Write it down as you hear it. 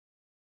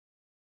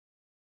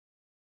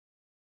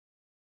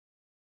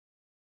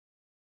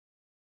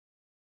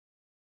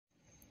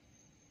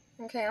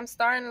Okay, I'm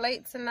starting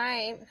late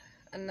tonight.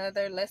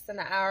 Another less than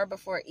an hour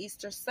before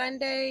Easter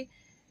Sunday.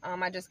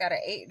 I just got an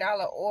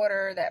 $8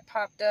 order that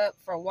popped up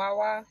for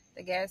Wawa,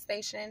 the gas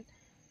station.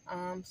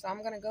 So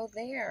I'm going to go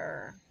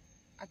there.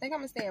 I think I'm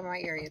going to stay in my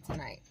area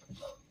tonight.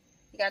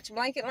 You got your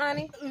blanket,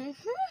 Lonnie? Mm-hmm.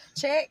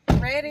 Check.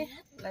 Ready?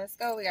 Let's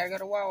go. We got to go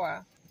to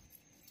Wawa.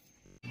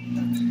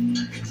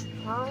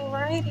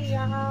 Alrighty,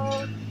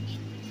 y'all.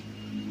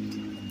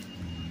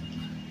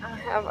 I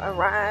have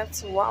arrived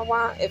to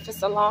Wawa. If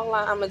it's a long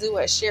line, I'm going to do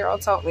what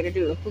Cheryl told me to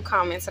do, who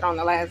commented on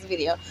the last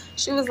video.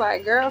 She was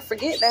like, girl,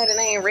 forget that it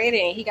ain't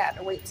ready. And he got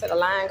to wait till the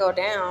line go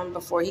down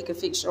before he could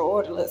fix your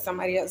order. Let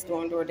somebody else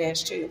doing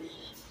DoorDash too.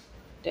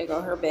 There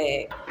go her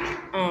bag.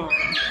 I'm going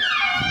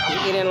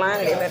to get in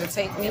line. They better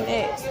take me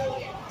next.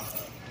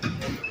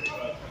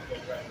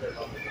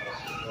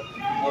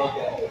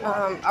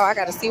 Oh, I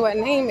got to see what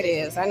name it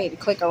is. I need to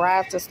click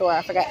arrive to store.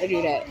 I forgot to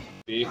do that.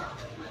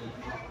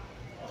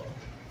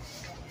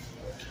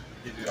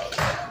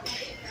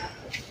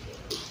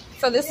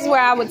 So this is where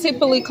I would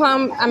typically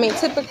come to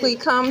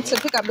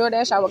pick up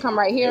DoorDash. I would come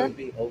right here. It would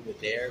be over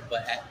there,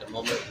 but at the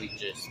moment we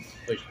just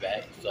push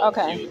back. So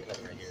okay. You would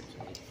come right here to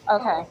me.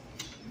 Okay.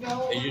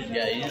 It usually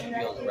be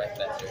on the right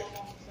back there.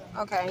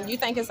 Okay. You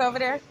think it's over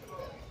there?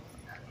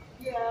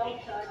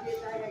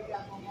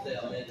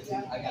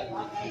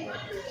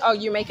 Oh,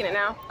 you're making it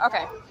now?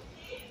 Okay.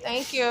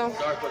 Thank you.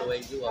 Sorry for the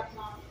wait. You're welcome.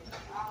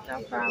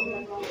 No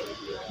problem.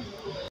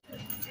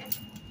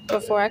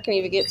 Before I can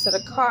even get to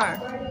the car,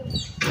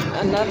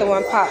 another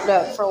one popped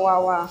up for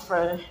Wawa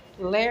for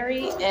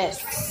Larry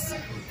S.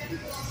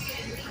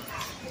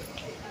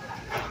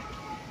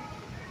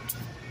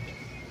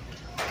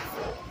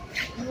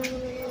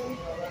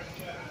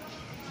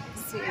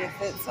 See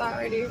if it's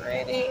already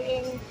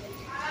ready.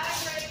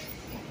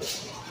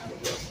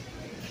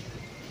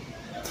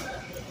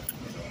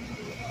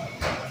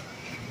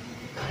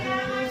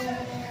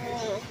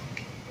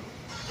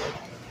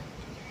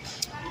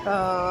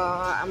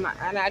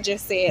 And I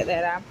just said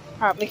that I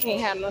probably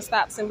can't have no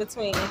stops in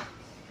between.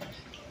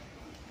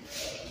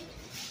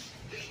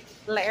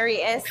 Larry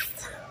S.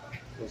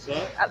 What's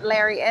that?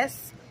 Larry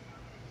S.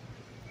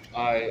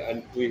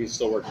 I believe he's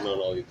still working on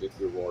all the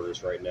group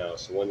orders right now.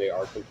 So when they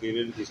are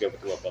completed, he's going to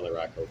put them up on the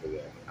rack over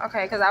there.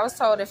 Okay, because I was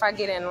told if I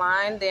get in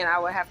line, then I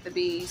would have to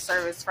be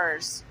service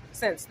first.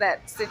 Since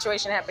that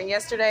situation happened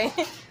yesterday.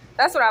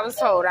 That's what I was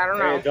told. I don't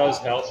know. It does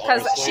help,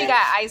 because she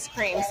got ice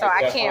cream, so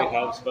I can't. It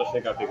helps, especially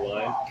if they got big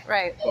line.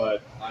 Right.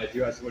 But I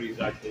do have somebody who's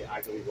actually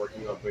actively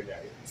working on putting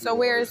that. So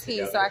where is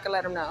he, so I can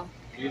let him know?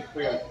 He's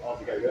putting them all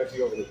together. You're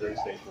actually over the drink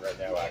station right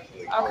now,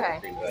 actually. Okay.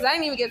 Because I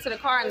didn't even get to the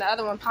car, and the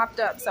other one popped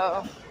up.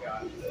 So.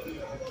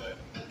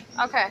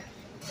 Okay.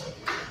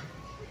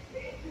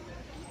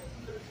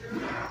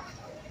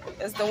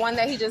 It's the one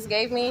that he just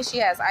gave me. She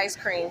has ice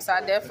cream, so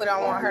I definitely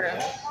don't want her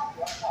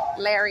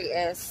to. Larry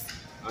S.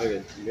 Are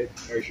you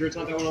sure it's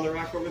not that one on the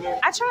rack over there?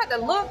 I tried to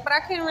look, but I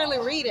couldn't really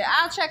read it.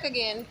 I'll check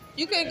again.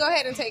 You can go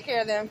ahead and take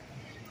care of them.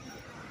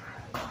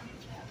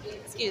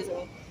 Excuse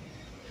me.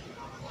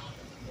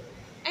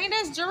 Ain't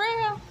this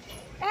Jarrell?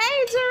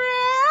 Hey,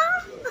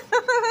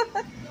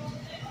 Jarrell.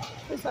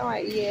 It's all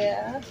right,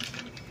 yeah.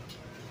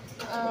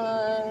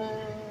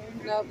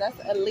 No, that's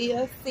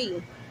Aaliyah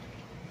C.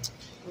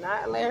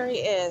 Not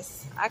Larry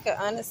S. I could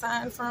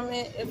unassign from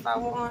it if I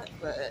want,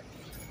 but...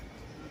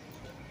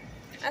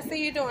 I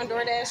see you doing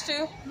DoorDash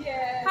too?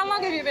 Yeah. How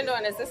long have you been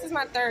doing this? This is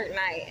my third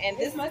night. And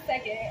this is my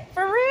second.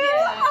 For real?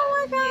 Yeah.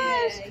 Oh my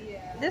gosh.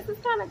 Yeah. This is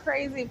kind of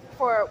crazy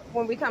for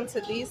when we come to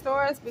these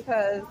stores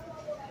because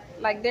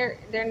like they're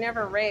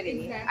never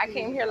ready. Exactly. I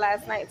came here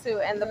last night too,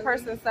 and the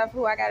person stuff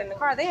who I got in the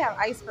car, they have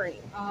ice cream.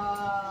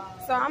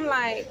 So I'm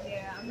like,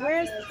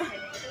 where's...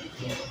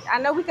 I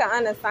know we can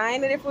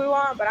unassign it if we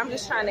want, but I'm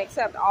just trying to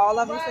accept all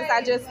of them since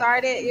I just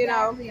started, you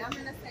know. I'm in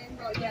the same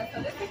boat. Yeah,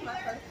 so this is my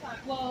first time.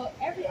 Well,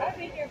 I've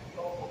been here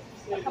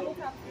a couple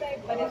times today,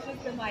 but it's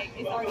just been like,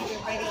 it's already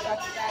been ready for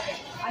us to grab it.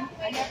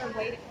 I never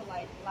waited for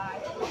like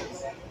live or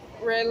whatever.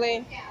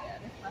 Really? Yeah,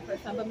 this is my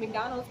first time. But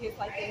McDonald's gets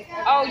like this.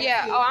 Oh,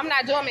 yeah. Oh, I'm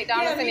not doing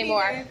McDonald's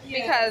anymore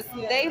because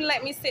they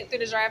let me sit through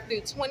the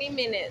drive-thru 20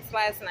 minutes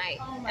last night.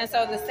 And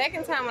so the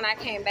second time when I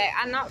came back,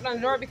 I knocked on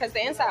the door because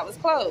the inside was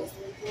closed.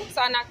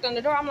 So I knocked on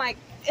the door. I'm like,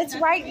 it's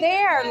right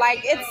there.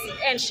 Like, it's,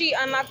 and she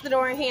unlocked the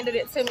door and handed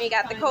it to me,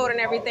 got the code and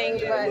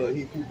everything. But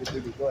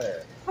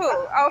who?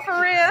 Oh,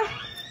 for real?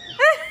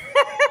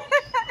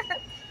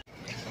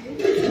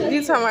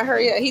 You talking about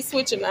hurry up. He's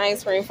switching the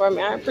ice cream for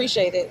me. I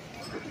appreciate it.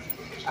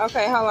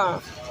 Okay, hold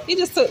on. He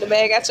just took the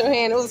bag out your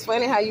hand. It was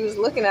funny how you was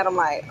looking at him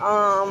like,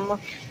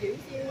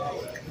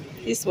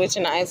 He's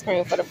switching the ice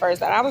cream for the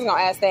first time. I was going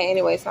to ask that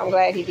anyway, so I'm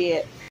glad he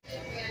did.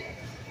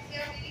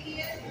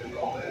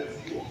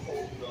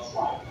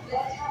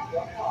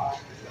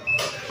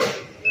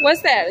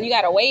 What's that? You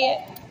got to weigh it?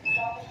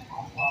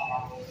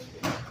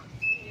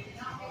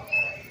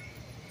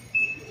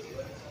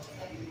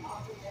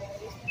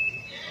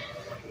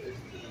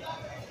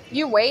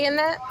 You weighing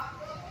that?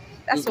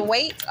 That's a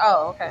weight?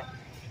 Oh, okay.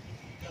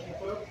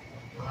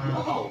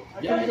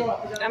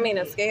 I mean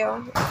a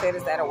scale. I said,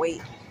 is that a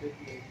weight?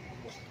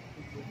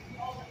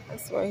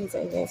 swear he's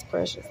taking his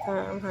precious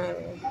time,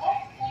 honey.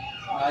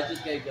 I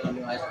just gave you a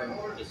new ice cream.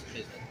 Just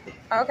kiss it.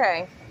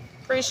 Okay.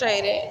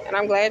 Appreciate it. And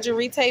I'm glad you're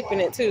retaping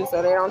it too,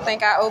 so they don't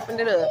think I opened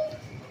it up.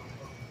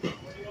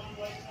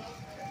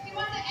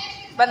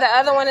 But the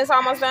other one is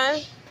almost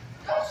done?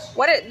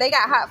 They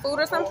got hot food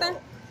or something?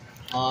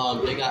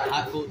 They got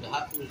hot food. The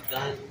hot food's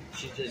done.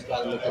 She just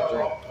got to make a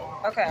drink.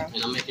 Okay.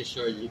 And I'm making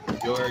sure yours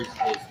is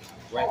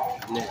right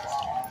next.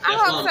 I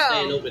That's hope why I'm so.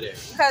 staying over there.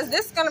 Because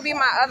this is going to be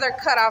my other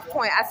cutoff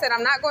point. I said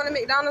I'm not going to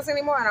McDonald's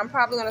anymore, and I'm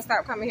probably going to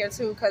stop coming here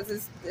too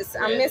because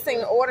I'm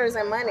missing orders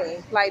and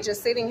money, like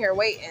just sitting here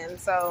waiting.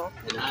 So,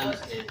 And I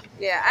understand.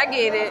 yeah, I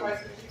get it.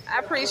 I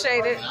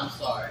appreciate it. And I'm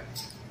sorry.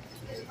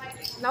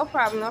 No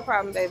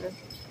problem, baby.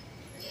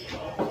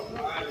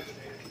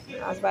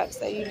 I was about to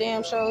say you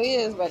damn sure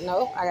is, but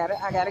no, I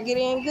gotta get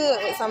in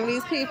good with some of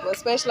these people,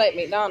 especially at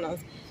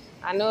McDonald's.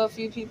 I know a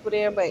few people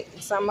there, but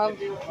some of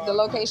the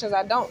locations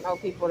I don't know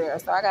people there,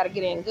 so I gotta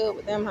get in good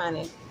with them,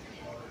 honey,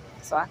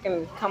 so I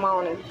can come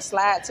on and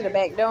slide to the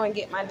back door and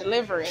get my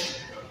delivery.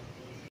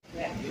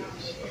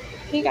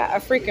 He got a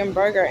freaking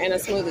burger and a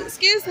smoothie.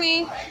 Excuse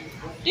me,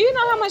 do you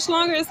know how much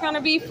longer it's gonna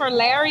be for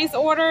Larry's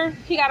order?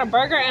 He got a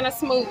burger and a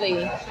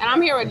smoothie, and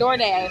I'm here with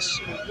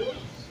DoorDash.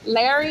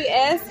 Larry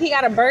S., he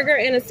got a burger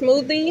and a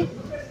smoothie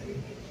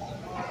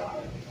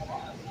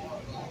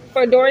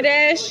for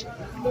DoorDash.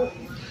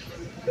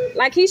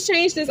 Like, he's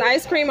changed his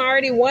ice cream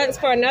already once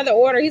for another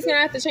order. He's going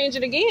to have to change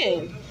it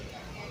again.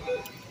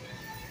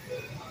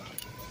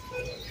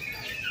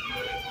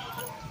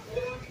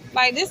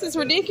 Like, this is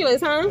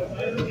ridiculous, huh?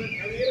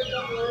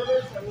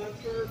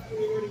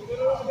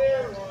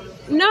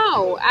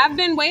 No, I've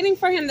been waiting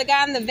for him, the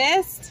guy in the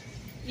vest.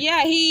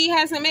 Yeah, he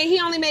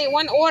only made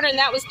one order, and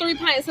that was 3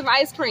 pints of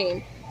ice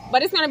cream.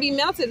 But it's going to be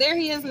melted. There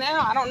he is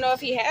now. I don't know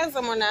if he has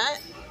them or not.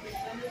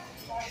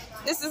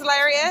 This is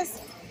Larry S.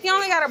 He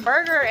only got a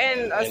burger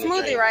and a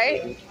smoothie,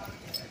 right?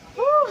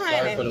 Ooh, honey.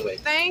 Sorry for the wait.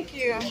 Thank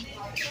you. God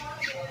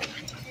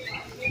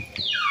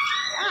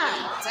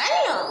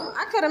damn.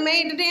 I could have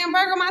made the damn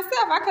burger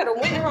myself. I could have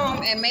went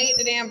home and made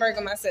the damn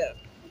burger myself.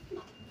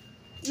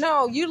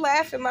 No, you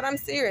laughing, but I'm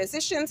serious.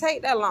 It shouldn't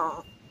take that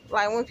long.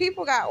 Like, when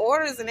people got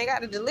orders and they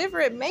got to deliver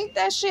it, make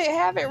that shit,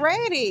 have it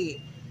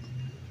ready.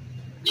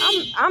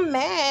 I'm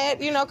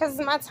mad, you know, because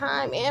it's my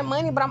time and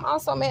money, but I'm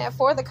also mad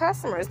for the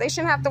customers. They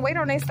shouldn't have to wait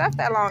on their stuff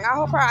that long. I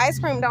hope our ice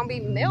cream don't be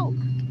milk.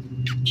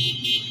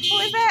 Who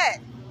is that?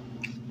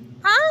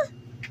 Huh?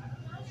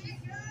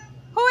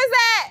 Who is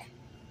that?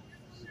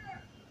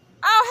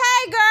 Oh,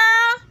 hey,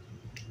 girl.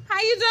 How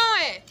you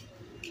doing?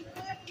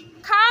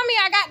 Call me.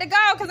 I got to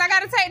go because I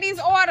got to take these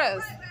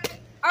orders.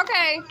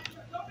 Okay.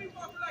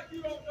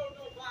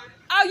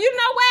 Oh, you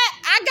know what?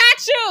 I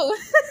got you.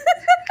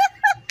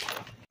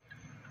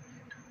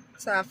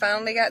 So I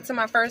finally got to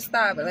my first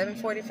stop,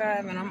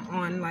 11:45, and I'm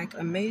on like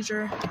a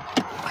major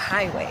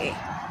highway.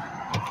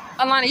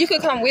 Alana, you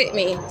could come with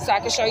me so I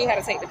can show you how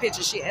to take the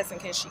picture. She asking,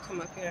 can she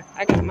come up here?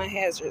 I got my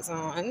hazards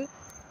on.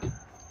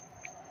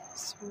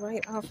 It's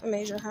right off a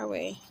major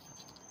highway.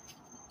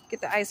 Get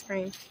the ice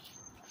cream.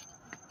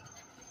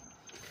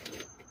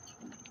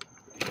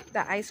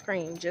 The ice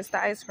cream, just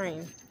the ice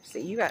cream.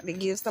 See, you got to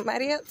give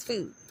somebody else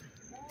food.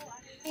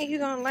 And you're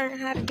going to learn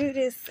how to do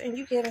this, and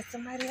you giving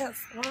somebody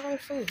else wrong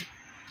food.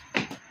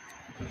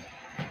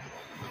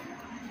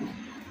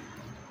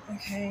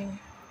 Okay,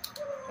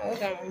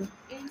 hold on.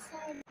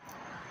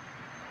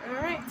 All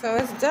right, so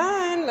it's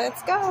done.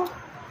 Let's go.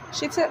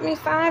 She took me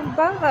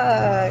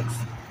 $5.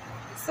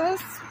 So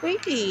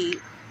sweet.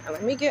 Now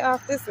let me get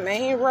off this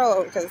main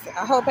road because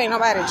I hope ain't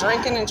nobody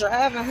drinking and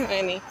driving,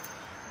 honey.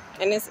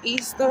 And it's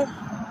Easter.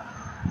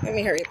 Let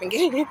me hurry up and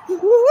get in. I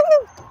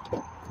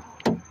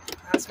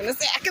was gonna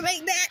say I can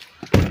make that.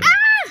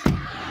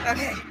 Ah!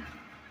 Okay.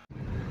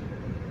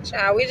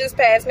 Child, we just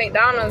passed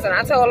McDonald's and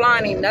I told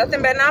Lonnie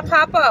nothing better not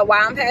pop up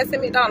while I'm passing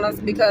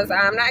McDonald's because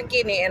I'm not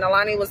getting it. And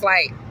Lonnie was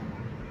like,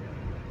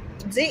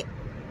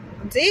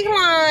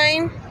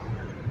 decline.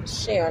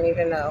 She don't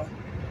even know.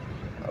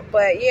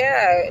 But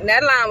yeah, and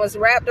that line was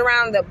wrapped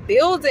around the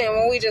building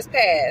when we just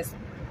passed.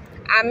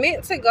 I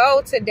meant to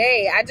go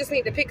today. I just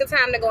need to pick a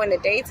time to go in the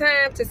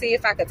daytime to see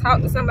if I could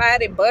talk to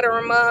somebody, butter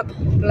them up,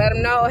 let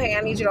them know, hey,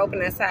 I need you to open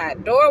that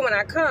side door when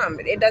I come.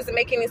 It doesn't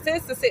make any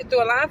sense to sit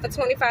through a line for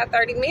 25,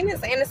 30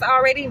 minutes and it's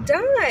already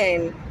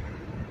done.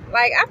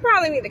 Like, I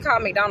probably need to call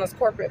McDonald's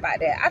corporate about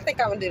that. I think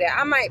I'm going to do that.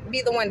 I might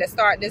be the one to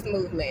start this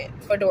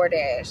movement for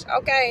DoorDash,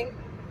 okay?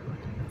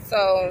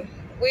 So,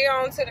 we're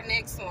on to the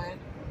next one.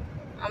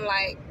 I'm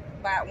like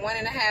about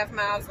 1.5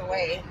 miles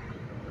away.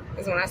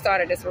 Because when I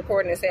started this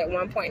recording, it said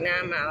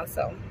 1.9 miles.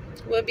 So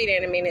we'll be there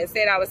in a minute. It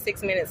said I was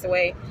 6 minutes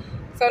away.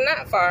 So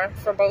not far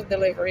for both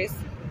deliveries.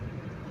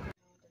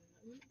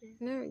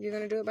 No, you're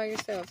going to do it by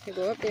yourself. You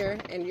go up there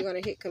and you're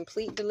going to hit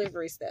complete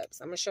delivery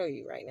steps. I'm going to show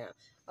you right now.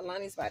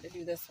 Alani's about to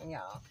do this one,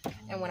 y'all.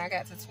 And when I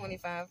got to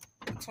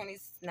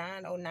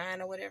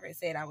 2909 or whatever, it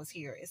said I was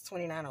here. It's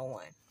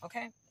 2901.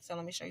 Okay? So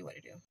let me show you what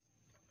to do.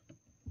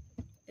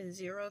 It's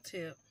 0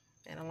 tip.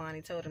 And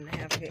Alani told him to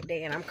have a good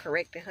day. And I'm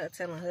correcting her,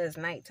 telling her it's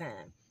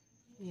nighttime.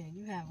 Yeah,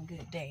 you have a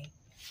good day.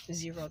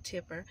 0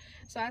 tipper.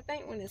 So I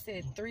think when it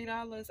said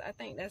 $3, I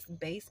think that's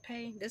base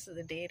pay. This is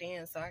a dead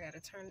end, so I gotta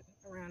turn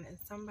around in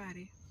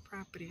somebody's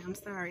property. I'm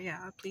sorry,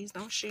 y'all. Please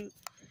don't shoot.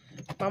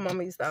 My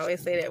mama used to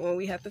always say that when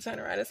we have to turn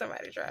around in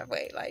somebody's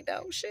driveway, like,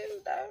 don't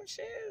shoot, don't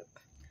shoot.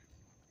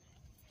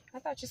 I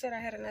thought you said I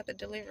had another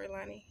delivery,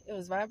 Lonnie. It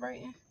was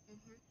vibrating?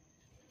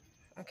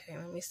 Okay,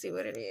 let me see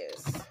what it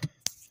is.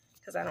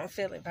 Because I don't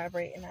feel it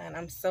vibrating now, and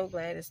I'm so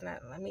glad it's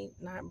not. Let me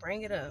not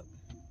bring it up.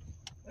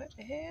 What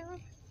the hell?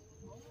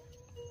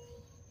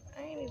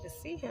 I ain't even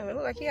see him. It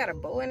looked like he had a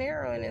bow and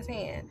arrow in his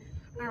hand.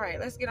 All right,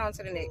 let's get on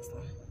to the next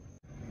one.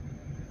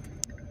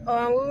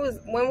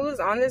 When we was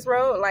on this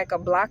road, like a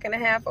block and a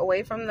half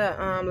away from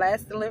the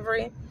last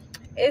delivery,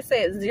 it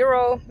said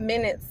 0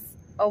 minutes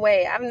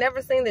away. I've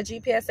never seen the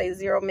GPS say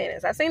 0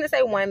 minutes. I've seen it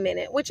say 1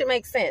 minute, which it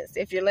makes sense.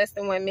 If you're less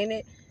than 1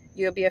 minute,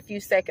 you'll be a few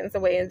seconds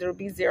away and it'll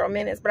be 0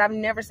 minutes. But I've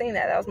never seen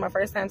that. That was my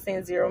first time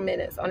seeing 0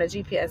 minutes on a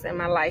GPS in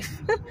my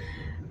life.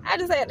 I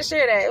just had to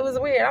share that. It was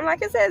weird. I'm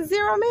like, it says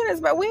 0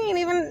 minutes, but we ain't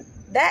even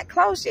that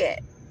close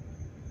yet.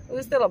 We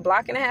was still a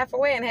block and a half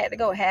away and had to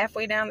go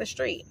halfway down the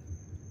street.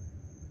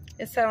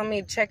 It's telling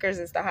me Checkers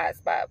is the hot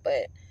spot,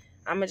 but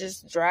I'm going to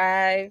just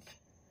drive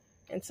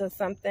until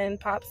something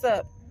pops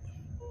up.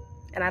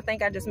 And I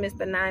think I just missed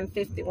the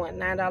 $9.50 one,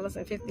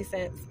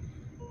 $9.50.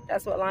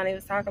 That's what Lonnie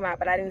was talking about,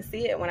 but I didn't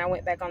see it when I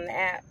went back on the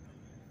app.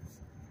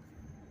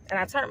 And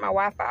I turned my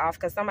Wi-Fi off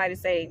because somebody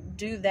say,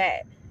 do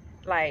that.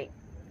 Like,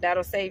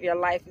 that'll save your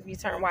life if you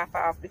turn Wi-Fi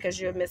off, because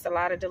you'll miss a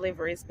lot of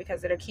deliveries,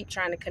 because it'll keep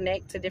trying to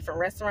connect to different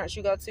restaurants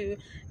you go to,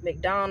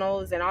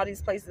 McDonald's and all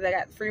these places that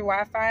got free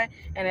Wi-Fi,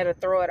 and it'll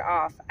throw it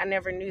off. I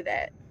never knew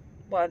that.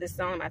 Well, this is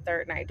only my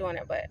 3rd night doing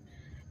it, but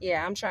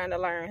yeah, I'm trying to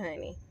learn,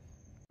 honey.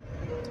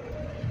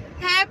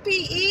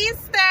 Happy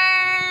Easter!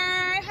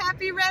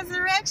 Happy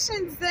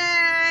Resurrection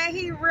Day!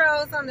 He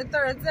rose on the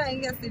 3rd day.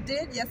 Yes,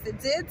 it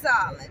did,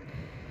 darling.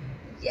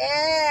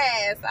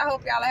 Yes, I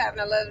hope y'all are having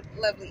a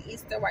lovely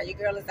Easter while your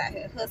girl is out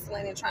here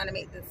hustling and trying to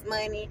make this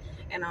money.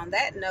 And on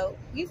that note,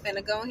 we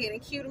finna go ahead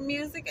and cue the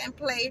music and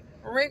play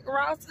Rick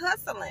Ross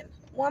Hustling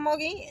one more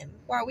again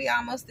while we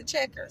almost to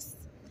Checkers.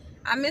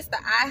 I missed the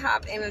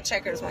IHOP and the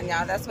Checkers one,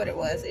 y'all. That's what it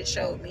was. It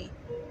showed me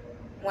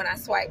when I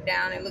swiped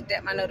down and looked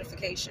at my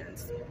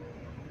notifications.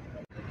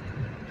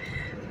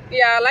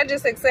 Y'all, I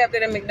just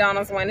accepted a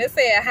McDonald's one. It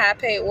said high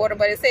paid order,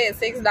 but it said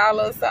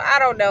 $6. So I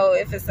don't know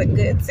if it's a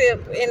good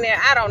tip in there.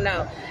 I don't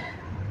know.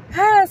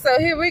 So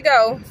here we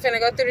go. Finna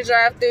go through the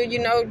drive-thru. You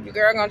know, your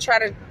girl gonna try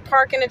to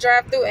park in the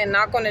drive-thru and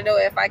knock on the door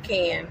if I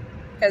can.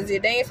 Because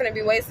they ain't finna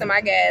be wasting my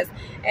gas.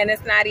 And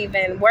it's not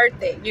even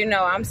worth it. You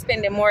know, I'm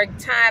spending more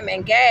time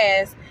and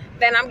gas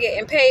than I'm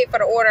getting paid for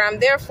the order I'm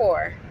there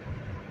for.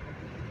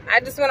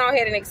 I just went on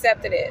ahead and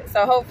accepted it.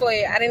 So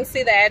hopefully, I didn't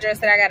see the address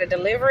that I got to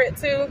deliver it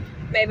to.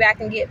 Maybe I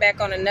can get back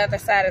on another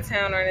side of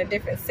town or in a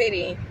different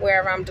city,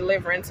 wherever I'm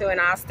delivering to,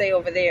 and I'll stay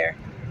over there.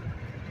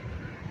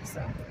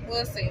 So,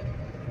 we'll see.